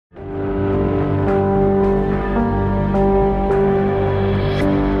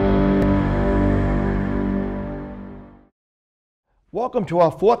Welcome to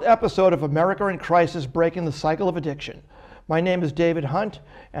our fourth episode of America in Crisis, Breaking the Cycle of Addiction. My name is David Hunt,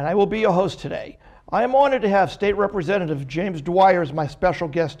 and I will be your host today. I am honored to have State Representative James Dwyer as my special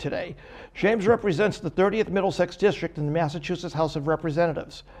guest today. James represents the 30th Middlesex District in the Massachusetts House of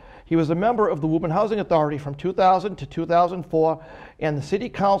Representatives. He was a member of the Woburn Housing Authority from 2000 to 2004 and the City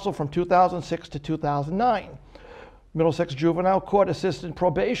Council from 2006 to 2009. Middlesex Juvenile Court Assistant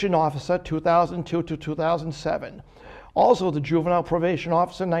Probation Officer 2002 to 2007. Also the Juvenile Probation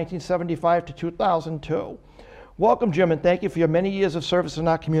Officer 1975 to 2002. Welcome, Jim, and thank you for your many years of service in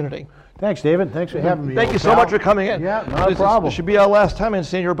our community. Thanks, David. Thanks for having me. Thank you so much for coming in. Yeah, not a problem. This should be our last time, and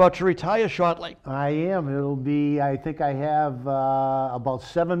saying you're about to retire shortly. I am. It'll be, I think I have about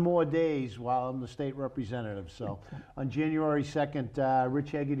 7 more days while I'm the state representative. So on January 2nd,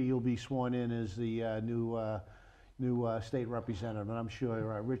 Rich Hegarty will be sworn in as the new state representative, and I'm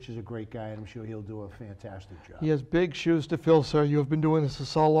sure Rich is a great guy, and I'm sure he'll do a fantastic job. He has big shoes to fill, sir. You have been doing this for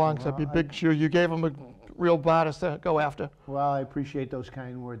so long, so it'd be big shoes. You gave him a real bar to go after. Well, I appreciate those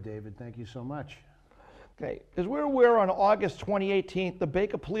kind words, David. Thank you so much. Okay, as we're aware, on August 2018, the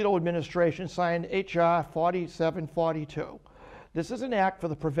Baker-Polito administration signed H.R. 4742. This is an act for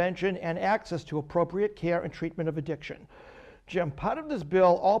the prevention and access to appropriate care and treatment of addiction. Jim, part of this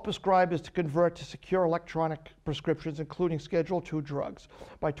bill, all prescribers to convert to secure electronic prescriptions, including Schedule II drugs,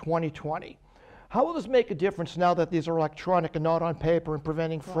 by 2020. How will this make a difference now that these are electronic and not on paper, in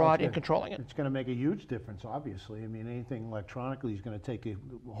preventing fraud and controlling it? It's going to make a huge difference, obviously. I mean, anything electronically is going to take,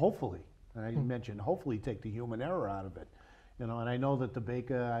 hopefully, and I mentioned hopefully, take the human error out of it. You know, and I know that the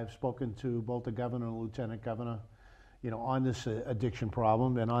Baker, I've spoken to both the governor and the lieutenant governor, you know, on this addiction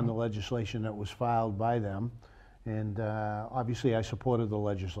problem and on the legislation that was filed by them. And obviously I supported the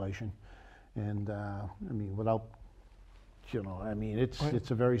legislation. And I mean, without, you know, I mean,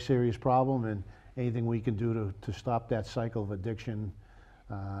 it's a very serious problem, and anything we can do to stop that cycle of addiction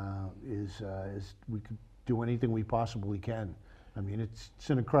is we can do anything we possibly can. I mean, it's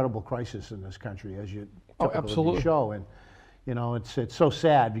an incredible crisis in this country, as you typically show. And, you know, it's so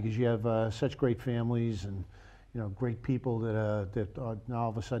sad because you have such great families and, you know, great people that now all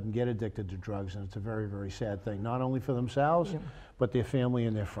of a sudden get addicted to drugs, and it's a very, very sad thing, not only for themselves, but their family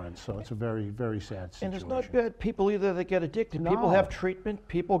and their friends. So it's a very, very sad situation. And it's not bad people either that get addicted. No. People have treatment,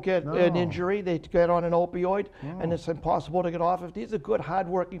 people get an injury, they get on an opioid, and it's impossible to get off of. These are good,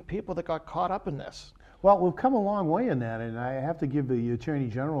 hardworking people that got caught up in this. Well, we've come a long way in that, and I have to give the Attorney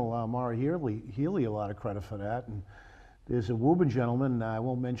General, Maura Healey, a lot of credit for that. And there's a Woburn gentleman, I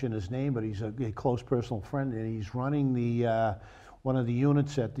won't mention his name, but he's a close personal friend, and he's running the one of the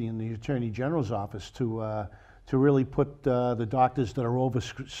units in the Attorney General's office to really put the doctors that are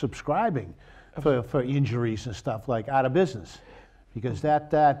oversubscribing for injuries and stuff like out of business, because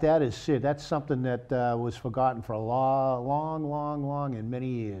that's something that was forgotten for a long and many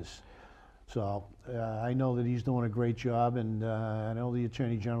years. So I know that he's doing a great job, and I know the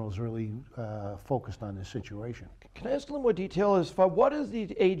Attorney General is really focused on this situation. Can I ask a little more detail as far what is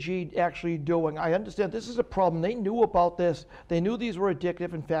the AG actually doing? I understand this is a problem. They knew about this. They knew these were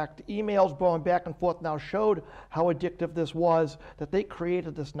addictive. In fact, emails going back and forth now showed how addictive this was, that they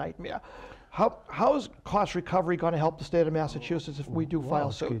created this nightmare. How is cost recovery going to help the state of Massachusetts if we do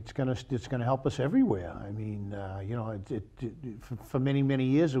file suit? It's going to help us everywhere. I mean, you know, for many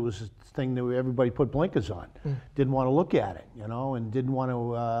years it was a thing that everybody put blinkers on, didn't want to look at it, you know, and didn't want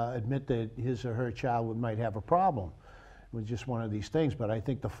to admit that his or her child might have a problem. It was just one of these things. But I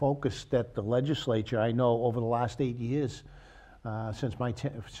think the focus that the legislature, I know over the last 8 years, since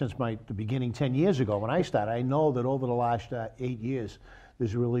the beginning 10 years ago when I started, I know that over the last 8 years.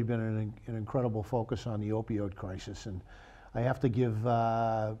 There's really been an incredible focus on the opioid crisis, and I have to give you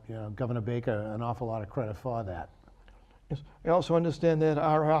know, Governor Baker an awful lot of credit for that. Yes. I also understand that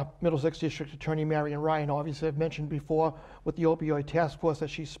our Middlesex District Attorney Marion Ryan, obviously I've mentioned before, with the opioid task force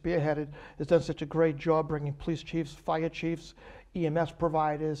that she's spearheaded, has done such a great job bringing police chiefs, fire chiefs, EMS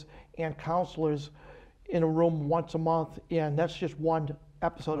providers, and counselors in a room once a month, and that's just one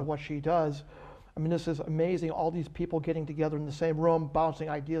episode of what she does. I mean, this is amazing, all these people getting together in the same room, bouncing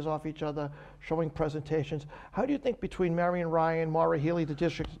ideas off each other, showing presentations. How do you think between Marion Ryan, Maura Healey, the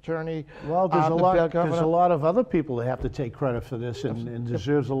district attorney, well, there's a lot of other people that have to take credit for this and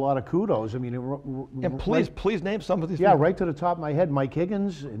deserves a lot of kudos. I mean, and please name some of these people. Yeah, right to the top of my head, Mike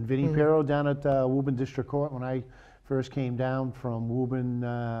Higgins and Vinnie Pero down at Woburn District Court when I first came down from Woburn,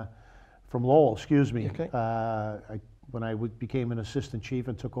 from Lowell, excuse me. Okay. When I became an assistant chief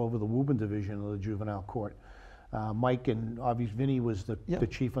and took over the Woburn division of the juvenile court. Mike and obviously Vinny was the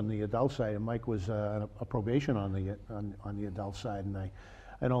chief on the adult side, and Mike was a probation on the adult side. And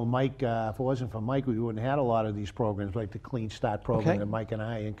I know Mike, if it wasn't for Mike, we wouldn't have had a lot of these programs, like the Clean Start program that Mike and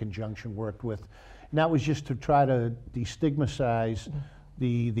I in conjunction worked with. And that was just to try to destigmatize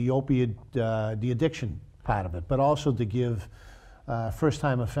the opiate, the addiction part of it, but also to give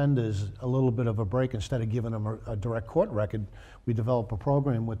first-time offenders a little bit of a break. Instead of giving them a direct court record, we developed a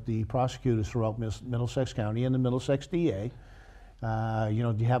program with the prosecutors throughout Middlesex County and the Middlesex DA. You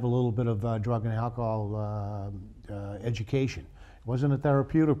know, you have a little bit of drug and alcohol education. It wasn't a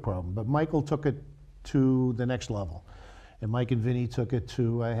therapeutic program, but Michael took it to the next level. And Mike and Vinny took it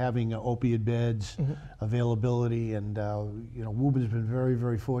to having opiate beds, availability, and you know, Woburn's been very,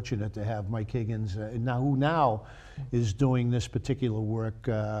 very fortunate to have Mike Higgins, who now is doing this particular work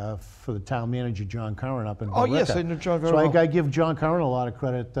for the town manager, John Curran, up in Billerica. Oh yes, I know John very well. So I give John Curran a lot of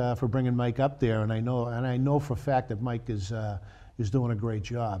credit for bringing Mike up there, and I know for a fact that Mike is doing a great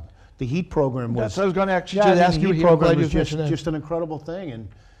job. The HEAT program was. Yes, I was going to actually ask you. The HEAT program was just an incredible thing,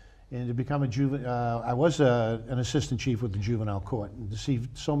 and to become a I was an assistant chief with the juvenile court, and to see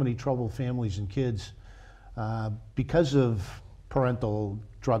so many troubled families and kids because of parental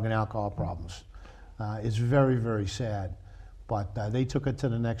drug and alcohol problems is very, very sad. But they took it to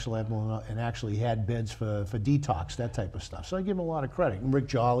the next level and actually had beds for detox, that type of stuff. So I give them a lot of credit. And Rick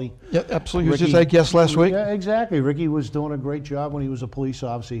Jolly. Yeah, absolutely. He was just our guest last week. Yeah, exactly. Ricky was doing a great job when he was a police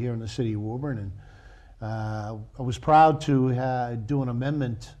officer here in the city of Woburn. And I was proud to do an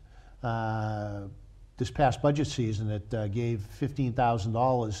amendment this past budget season that gave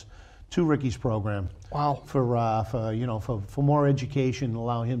 $15,000 to Ricky's program. Wow. For more education,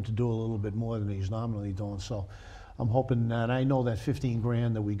 allow him to do a little bit more than he's nominally doing. So I'm hoping, and I know that 15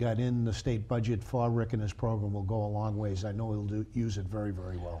 grand that we got in the state budget for Rick and his program will go a long ways. I know he'll use it very,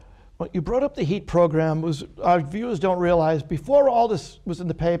 very well. Well, you brought up the HEAT program. Our viewers don't realize, before all this was in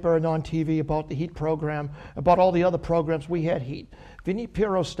the paper and on TV about the HEAT program, about all the other programs, we had HEAT. Vinnie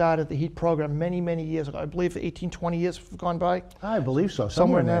Pirro started the HEAT program many, many years ago. I believe 18, 20 years have gone by. I believe so,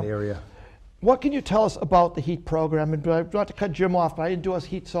 somewhere in that area. What can you tell us about the HEAT program? And not to cut Jim off, but I endorse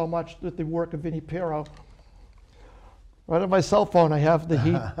HEAT so much with the work of Vinnie Pirro. Right on my cell phone, I have the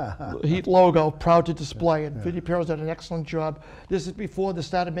HEAT logo, proud to display it. Vinnie Pirro's done an excellent job. This is before they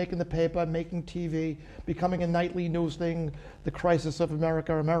started making the paper, making TV, becoming a nightly news thing, the crisis of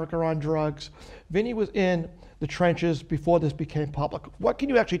America, America on drugs. Vinnie was in the trenches before this became public. What can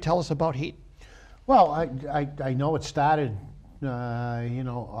you actually tell us about HEAT? Well, I know it started,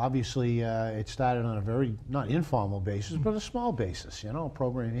 obviously it started on a very, not informal basis, but a small basis,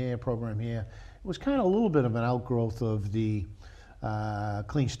 program here, program here. It was kind of a little bit of an outgrowth of the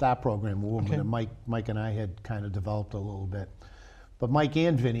Clean Start program movement that Mike and I had kind of developed a little bit. But Mike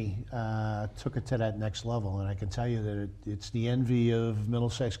and Vinny took it to that next level, and I can tell you that it's the envy of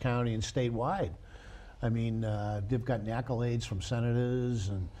Middlesex County and statewide. I mean, they've gotten accolades from senators,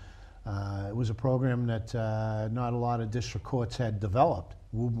 and it was a program that not a lot of district courts had developed.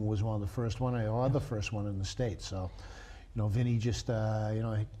 Woburn was one of the first one, or the first one in the state. So, Vinny just,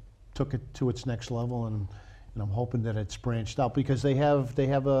 took it to its next level, and I'm hoping that it's branched out, because they have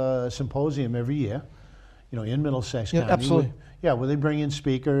a symposium every year, in Middlesex County. Absolutely. Where they bring in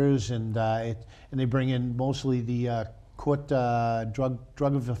speakers, and they bring in mostly the court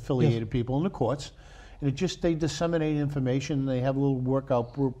drug affiliated people in the courts. And they disseminate information. They have little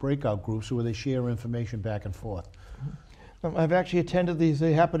breakout groups where they share information back and forth. I've actually attended these.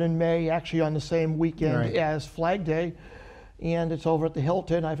 They happen in May, actually on the same weekend as Flag Day, and it's over at the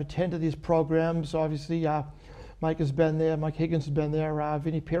Hilton. I've attended these programs. Obviously, Mike has been there. Mike Higgins has been there.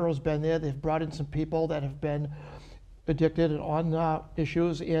 Vinnie Pirro's been there. They've brought in some people that have been addicted and on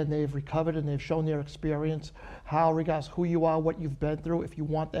issues, and they've recovered, and they've shown their experience, how, regardless who you are, what you've been through, if you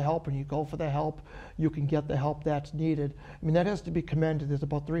want the help and you go for the help, you can get the help that's needed. I mean, that has to be commended. There's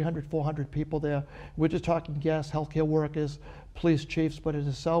about 300, 400 people there. We're just talking guests, healthcare workers, police chiefs, but it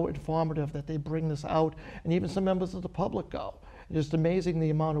is so informative that they bring this out, and even some members of the public go. It's just amazing the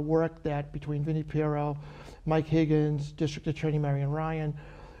amount of work that between Vinnie Pirro, Mike Higgins, District Attorney Marion Ryan,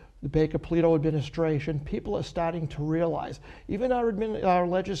 the Baker-Polito administration, people are starting to realize, even our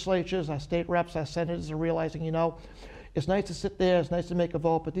legislatures, our state reps, our senators are realizing, it's nice to sit there, it's nice to make a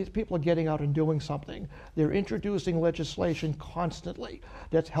vote, but these people are getting out and doing something. They're introducing legislation constantly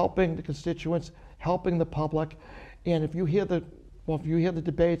that's helping the constituents, helping the public, and if you hear the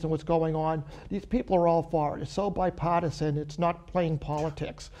debates and what's going on, these people are all for it. It's so bipartisan, it's not playing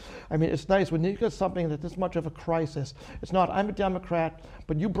politics. I mean, it's nice when you get something that's this much of a crisis. It's not, I'm a Democrat,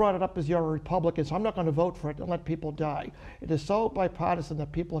 but you brought it up as you're a Republican, so I'm not going to vote for it and let people die. It is so bipartisan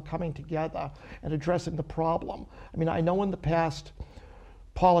that people are coming together and addressing the problem. I mean, I know in the past,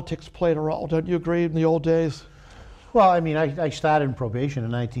 politics played a role. Don't you agree in the old days? Well, I mean, I started in probation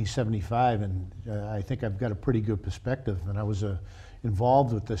in 1975, and I think I've got a pretty good perspective. And I was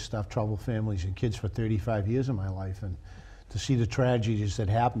involved with this stuff, troubled families and kids, for 35 years of my life. And to see the tragedies that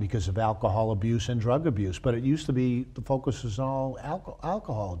happen because of alcohol abuse and drug abuse. But it used to be the focus was all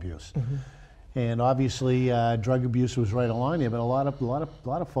alcohol abuse. And obviously, drug abuse was right along there. But a lot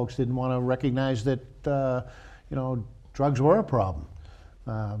of folks didn't want to recognize that drugs were a problem.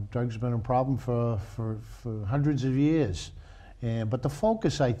 Drugs have been a problem for hundreds of years, but the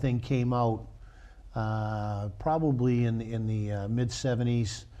focus, I think, came out probably in the mid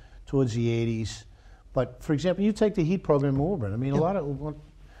 '70s, towards the '80s. But for example, you take the HEAT program in Woburn. I mean,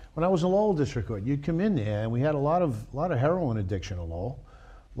 when I was in Lowell District Court, you'd come in there, and we had a lot of heroin addiction in Lowell,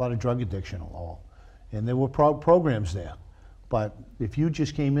 a lot of drug addiction in Lowell, and there were programs there. But if you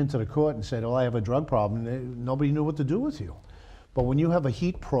just came into the court and said, "Oh, I have a drug problem," nobody knew what to do with you. But when you have a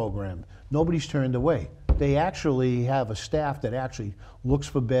HEAT program, nobody's turned away. They actually have a staff that actually looks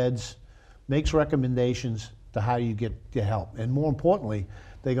for beds, makes recommendations to how you get your help. And more importantly,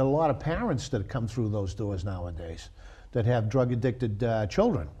 they got a lot of parents that come through those doors nowadays that have drug-addicted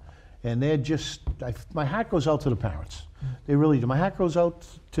children. And they're just, my heart goes out to the parents. They really do. My heart goes out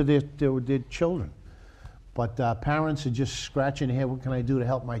to their children. But parents are just scratching their head, what can I do to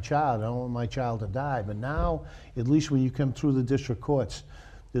help my child? I don't want my child to die. But now, at least when you come through the district courts,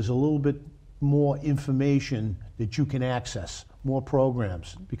 there's a little bit more information that you can access, more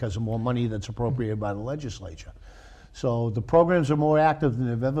programs, because of more money that's appropriated by the legislature. So the programs are more active than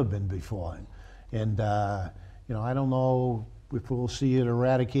they've ever been before. And I don't know if we'll see it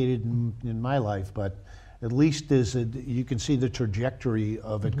eradicated in my life, but at least you can see the trajectory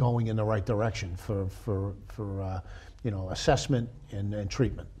of it going in the right direction for assessment and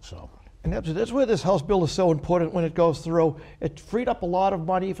treatment. So. And that's where this House bill is so important when it goes through. It freed up a lot of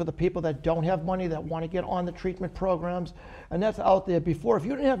money for the people that don't have money, that want to get on the treatment programs. And that's out there. Before, if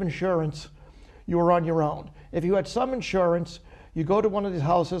you didn't have insurance, you were on your own. If you had some insurance, you go to one of these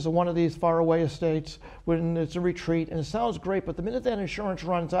houses or one of these faraway estates when it's a retreat, and it sounds great, but the minute that insurance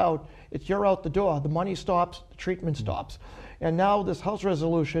runs out, you're out the door. The money stops, the treatment stops. And now this House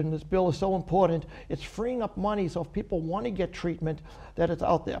resolution, this bill is so important, it's freeing up money, so if people want to get treatment, that it's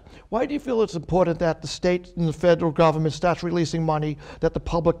out there. Why do you feel it's important that the state and the federal government starts releasing money that the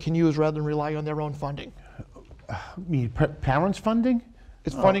public can use rather than rely on their own funding? You mean parents' funding?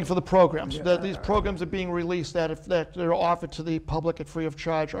 It's funding for the programs. These programs are being released that they're offered to the public at free of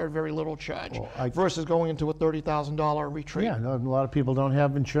charge or at very little charge, versus going into a $30,000 retreat. Yeah, no, a lot of people don't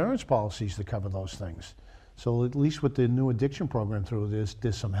have insurance policies to cover those things. So at least with the new addiction program there's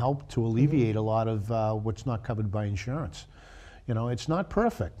some help to alleviate a lot of what's not covered by insurance. It's not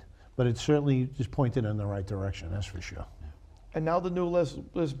perfect, but it's certainly just pointed in the right direction, that's for sure. And now the new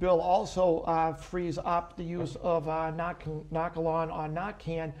this bill also frees up the use of Narcan or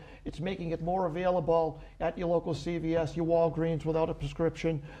Narcan. It's making it more available at your local CVS, your Walgreens without a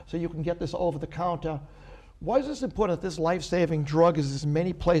prescription, so you can get this over the counter. Why is this important that this life-saving drug is as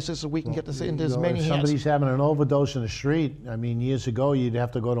many places so we can get this into as many hands? If somebody's having an overdose in the street, I mean, years ago you'd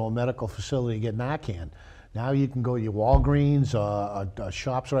have to go to a medical facility to get Narcan. Now you can go to your Walgreens or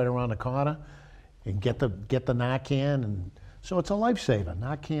shops right around the corner and get the Narcan, and so it's a lifesaver.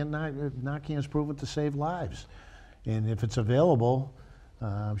 Narcan is proven to save lives, and if it's available,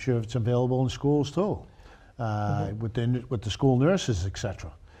 I'm sure it's available in schools too, with the school nurses,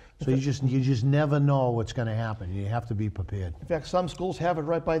 etc. So you just never know what's going to happen. You have to be prepared. In fact, some schools have it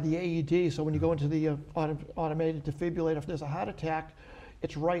right by the AED. So when you go into the automated defibrillator, if there's a heart attack,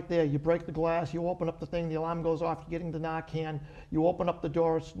 it's right there. You break the glass, you open up the thing, the alarm goes off, you're getting the Narcan, you open up the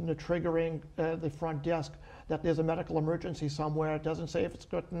door, it's triggering the front desk that there's a medical emergency somewhere. It doesn't say if it's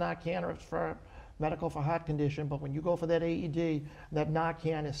got Narcan or it's for medical for heart condition, but when you go for that AED, that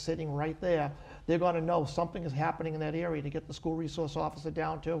Narcan is sitting right there. They're going to know something is happening in that area to get the school resource officer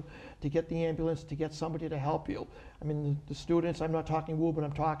down to get the ambulance, to get somebody to help you. I mean, the students, I'm not talking Woburn,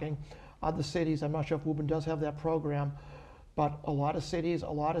 I'm talking other cities. I'm not sure if Woburn does have that program, but a lot of cities, a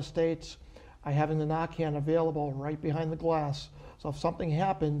lot of states are having the Narcan available right behind the glass. So if something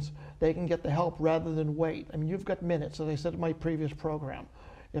happens, they can get the help rather than wait. I mean, you've got minutes, as I said in my previous program.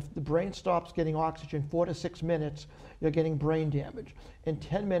 If the brain stops getting oxygen 4 to 6 minutes, you're getting brain damage. In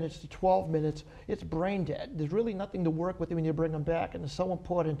 10 minutes to 12 minutes, it's brain dead. There's really nothing to work with when you bring them back. And it's so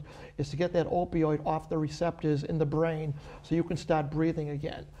important is to get that opioid off the receptors in the brain so you can start breathing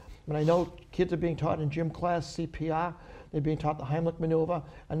again. And I know kids are being taught in gym class CPR, they're being taught the Heimlich maneuver,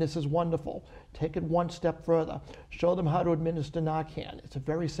 and this is wonderful. Take it one step further. Show them how to administer Narcan. It's a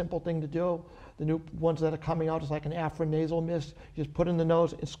very simple thing to do. The new ones that are coming out is like an afro-nasal mist. You just put it in the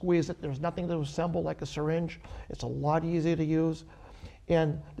nose and squeeze it. There's nothing to assemble like a syringe. It's a lot easier to use.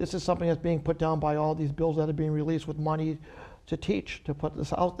 And this is something that's being put down by all these bills that are being released with money to teach, to put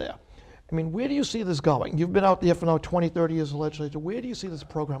this out there. I mean, where do you see this going? You've been out there for now 20, 30 years in the legislature. Where do you see this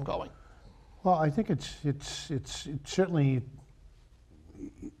program going? Well, I think it's certainly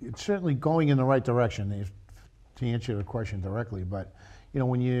going in the right direction. To answer the question directly, but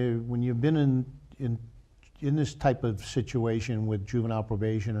when you've been in this type of situation with juvenile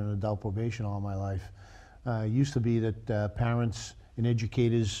probation and adult probation all my life, it used to be that parents and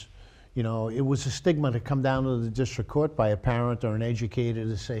educators, it was a stigma to come down to the district court by a parent or an educator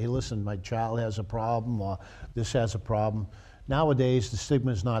to say, hey, listen, my child has a problem or this has a problem. Nowadays, the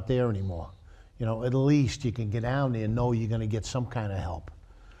stigma is not there anymore. At least you can get down there and know you're going to get some kind of help.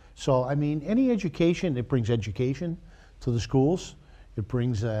 So, I mean, any education, it brings education to the schools. It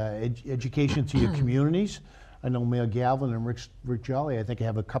brings education to your communities. I know Mayor Galvin and Rick Jolly, I think,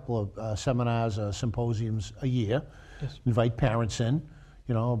 have a couple of seminars, symposiums a year. Yes. Invite parents in,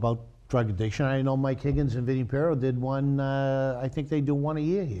 about drug addiction. I know Mike Higgins and Vinnie Perro did one, I think they do one a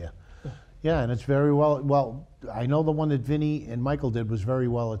year here. Yeah, and it's very well, I know the one that Vinnie and Michael did was very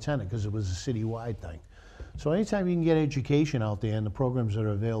well attended because it was a citywide thing. So anytime you can get education out there and the programs that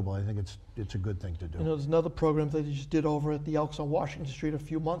are available, I think it's a good thing to do. There's another program that you just did over at the Elks on Washington Street a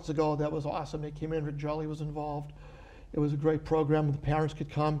few months ago that was awesome. They came in, Rick Jolly was involved. It was a great program. The parents could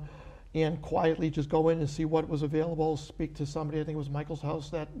come and quietly just go in and see what was available, speak to somebody. I think it was Michael's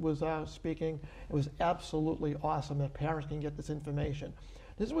house that was speaking. It was absolutely awesome that parents can get this information.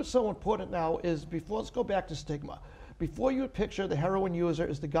 This is what's so important now is let's go back to stigma. Before you would picture the heroin user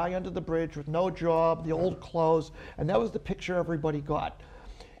as the guy under the bridge with no job, the old clothes, and that was the picture everybody got.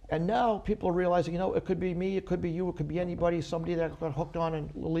 And now people are realizing, it could be me, it could be you, it could be anybody, somebody that got hooked on a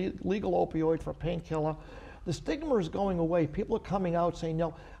legal opioid for a painkiller. The stigma is going away. People are coming out saying,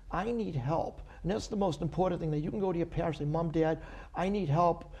 no, I need help. And that's the most important thing, that you can go to your parents and say, Mom, Dad, I need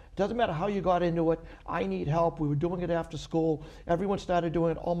help. It doesn't matter how you got into it. I need help. We were doing it after school. Everyone started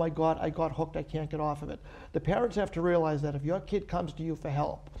doing it. Oh my God, I got hooked. I can't get off of it. The parents have to realize that if your kid comes to you for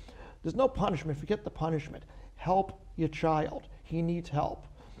help, there's no punishment. Forget the punishment. Help your child. He needs help.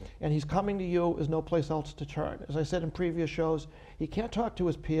 And he's coming to you. There's no place else to turn. As I said in previous shows, he can't talk to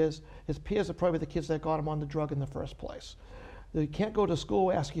his peers. His peers are probably the kids that got him on the drug in the first place. You can't go to school,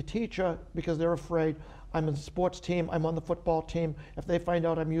 ask your teacher, because they're afraid. I'm in the sports team, I'm on the football team. If they find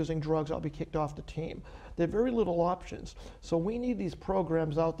out I'm using drugs, I'll be kicked off the team. There are very little options. So we need these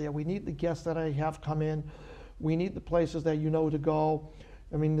programs out there. We need the guests that I have come in. We need the places that to go.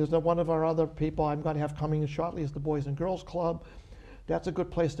 I mean, there's one of our other people I'm going to have coming in shortly is the Boys and Girls Club. That's a good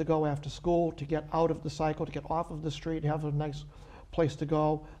place to go after school, to get out of the cycle, to get off of the street, have a nice place to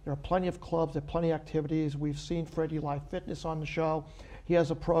go. There are plenty of clubs, there are plenty of activities. We've seen Freddie Live Fitness on the show. He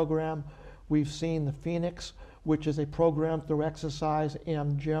has a program. We've seen the Phoenix, which is a program through exercise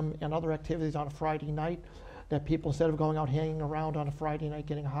and gym and other activities on a Friday night that people, instead of going out hanging around on a Friday night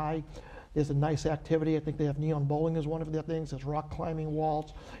getting high, there's a nice activity. I think they have neon bowling as one of their things. There's rock climbing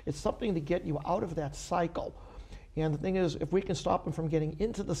walls. It's something to get you out of that cycle. And the thing is, if we can stop them from getting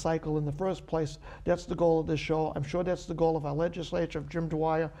into the cycle in the first place, that's the goal of this show. I'm sure that's the goal of our legislature, of Jim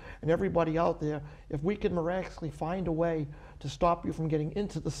Dwyer, and everybody out there. If we can miraculously find a way to stop you from getting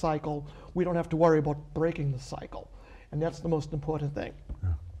into the cycle, we don't have to worry about breaking the cycle. And that's the most important thing.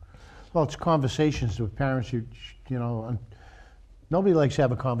 Yeah. Well, it's conversations with parents. Nobody likes to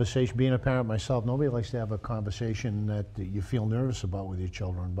have a conversation. Being a parent myself, nobody likes to have a conversation that you feel nervous about with your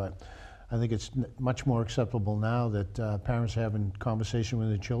children. But I think it's much more acceptable now that parents are having conversation with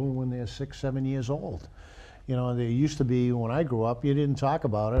their children when they're 6, 7 years old. There used to be, when I grew up, you didn't talk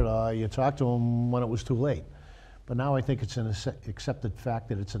about it, you talked to them when it was too late. But now I think it's an accepted fact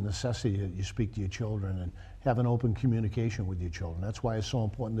that it's a necessity that you speak to your children and have an open communication with your children. That's why it's so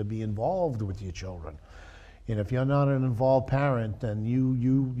important to be involved with your children. And if you're not an involved parent, then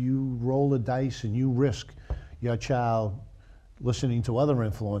you roll the dice and you risk your child listening to other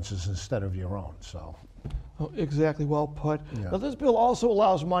influences instead of your own. So. Oh, exactly, well put. Yeah. Now, this bill also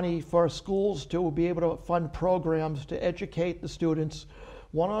allows money for schools to be able to fund programs to educate the students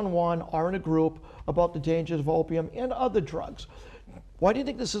one-on-one or in a group about the dangers of opium and other drugs. Why do you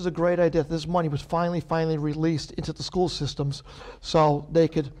think this is a great idea? This money was finally released into the school systems so they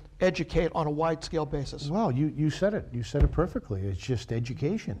could educate on a wide-scale basis. Well, you said it. You said it perfectly. It's just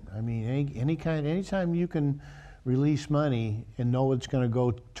education. I mean, anytime you can release money and know it's going to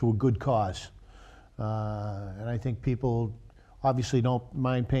go to a good cause. And I think people obviously don't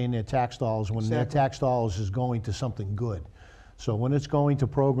mind paying their tax dollars when their tax dollars is going to something good. So when it's going to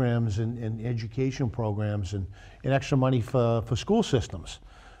programs and education programs and extra money for school systems,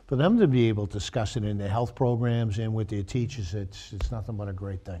 for them to be able to discuss it in their health programs and with their teachers, it's nothing but a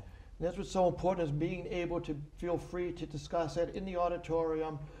great thing. And that's what's so important, is being able to feel free to discuss it in the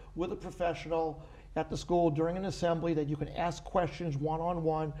auditorium with a professional at the school during an assembly, that you can ask questions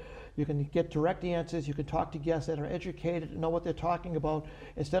one-on-one, you can get direct answers, you can talk to guests that are educated and know what they're talking about.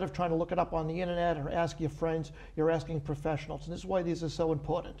 Instead of trying to look it up on the internet or ask your friends, you're asking professionals. And this is why these are so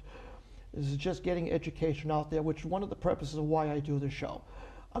important. This is just getting education out there, which is one of the purposes of why I do this show.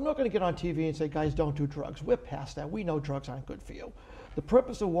 I'm not going to get on TV and say, guys, don't do drugs. We're past that. We know drugs aren't good for you. The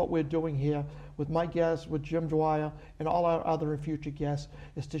purpose of what we're doing here with my guests, with Jim Dwyer, and all our other and future guests,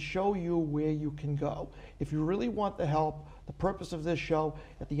 is to show you where you can go. If you really want the help, the purpose of this show,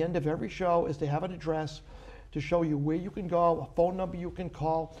 at the end of every show, is to have an address to show you where you can go, a phone number you can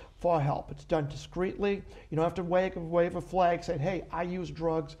call for help. It's done discreetly. You don't have to wave a flag saying, hey, I use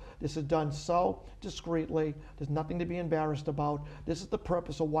drugs. This is done so discreetly. There's nothing to be embarrassed about. This is the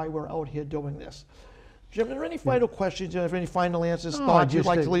purpose of why we're out here doing this. Jim, are there any final questions? Are there any final answers, thoughts you'd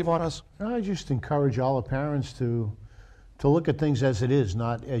like to leave on us? I just encourage all the parents to look at things as it is,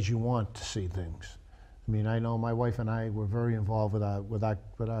 not as you want to see things. I mean, I know my wife and I were very involved with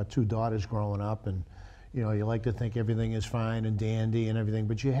our two daughters growing up, and you know, you like to think everything is fine and dandy and everything,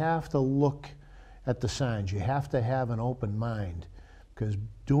 but you have to look at the signs. You have to have an open mind, because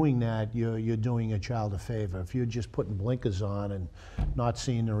doing that, you're doing a child a favor. If you're just putting blinkers on and not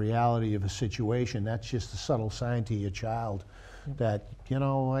seeing the reality of a situation, that's just a subtle sign to your child that, you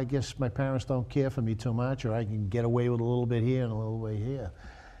know, I guess my parents don't care for me too much, or I can get away with a little bit here and a little bit here.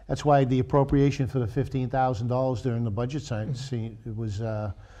 That's why the appropriation for the $15,000 during the budget sign was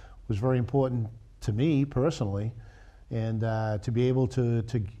very important to me personally, and to be able to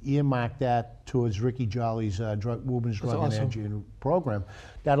earmark that towards Ricky Jolly's Women's Drug and Energy program,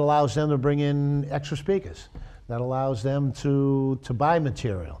 that allows them to bring in extra speakers. That allows them to buy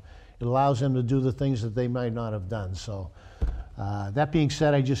material. It allows them to do the things that they might not have done. So that being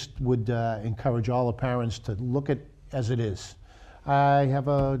said, I just would encourage all the parents to look at as it is. I have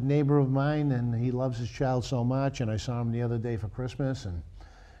a neighbor of mine, and he loves his child so much, and I saw him the other day for Christmas, and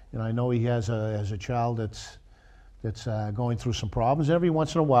you know, I know he has a child that's going through some problems. Every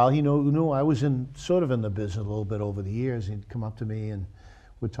once in a while, he knew I was sort of in the business a little bit over the years. He'd come up to me and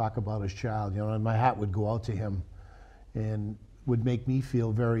would talk about his child, you know, and my hat would go out to him, and would make me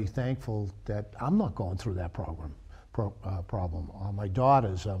feel very thankful that I'm not going through that problem. My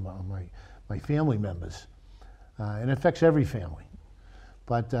daughters, my family members, and it affects every family.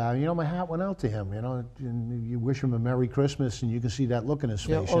 But, you know, my hat went out to him, you know, and you wish him a Merry Christmas, and you can see that look in his face.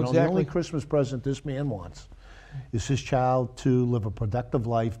 Yeah, you know, exactly. The only Christmas present this man wants is his child to live a productive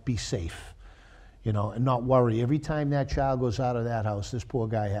life, be safe, you know, and not worry. Every time that child goes out of that house, this poor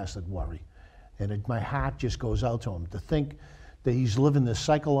guy has to worry. And my heart just goes out to him to think that he's living this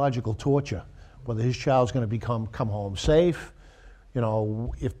psychological torture, whether his child's going to come home safe, you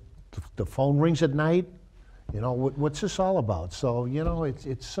know, if the phone rings at night, you know, what's this all about? So, you know,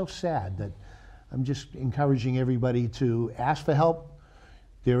 it's so sad that I'm just encouraging everybody to ask for help.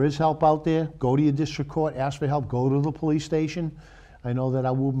 There is help out there. Go to your district court, ask for help, go to the police station. I know that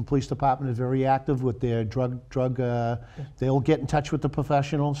our Woburn Police Department is very active with their drug, they'll get in touch with the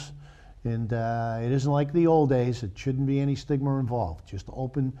professionals. And it isn't like the old days. It shouldn't be any stigma involved. Just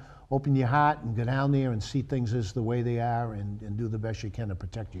open your heart and go down there and see things as the way they are, and do the best you can to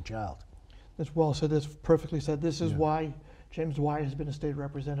protect your child. That's well said. That's perfectly said. This is why James Dwyer has been a state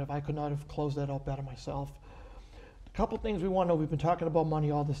representative. I could not have closed that out better myself. A couple things we want to know. We've been talking about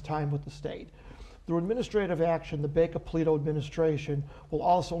money all this time with the state. Through administrative action, the Baker-Polito administration will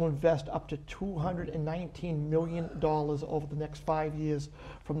also invest up to $219 million over the next 5 years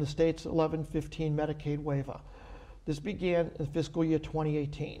from the state's 1115 Medicaid waiver. This began in fiscal year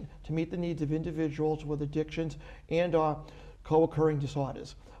 2018 to meet the needs of individuals with addictions and/or co-occurring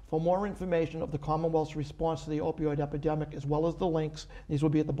disorders. For more information of the Commonwealth's response to the opioid epidemic, as well as the links, these will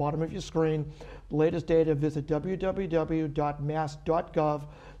be at the bottom of your screen. The latest data, visit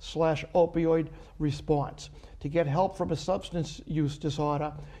www.mass.gov/opioid response. To get help from a substance use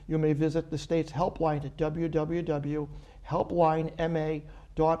disorder, you may visit the state's helpline at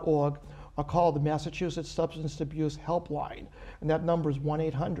www.helplinema.org or call the Massachusetts Substance Abuse Helpline, and that number is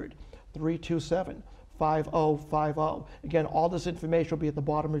 1-800-327-5050. Again, all this information will be at the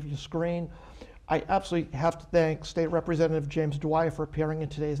bottom of your screen. I absolutely have to thank State Representative James Dwyer for appearing in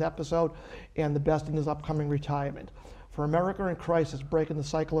today's episode, and the best in his upcoming retirement. For America in Crisis, Breaking the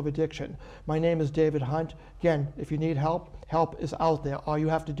Cycle of Addiction, my name is David Hunt. Again, if you need help, help is out there. All you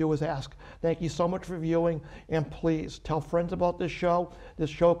have to do is ask. Thank you so much for viewing, and please tell friends about this show. This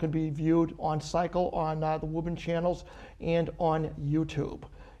show can be viewed on Cycle, on the Woburn channels, and on YouTube.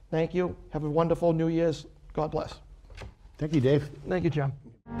 Thank you. Have a wonderful New Year's. God bless. Thank you, Dave. Thank you, Jim.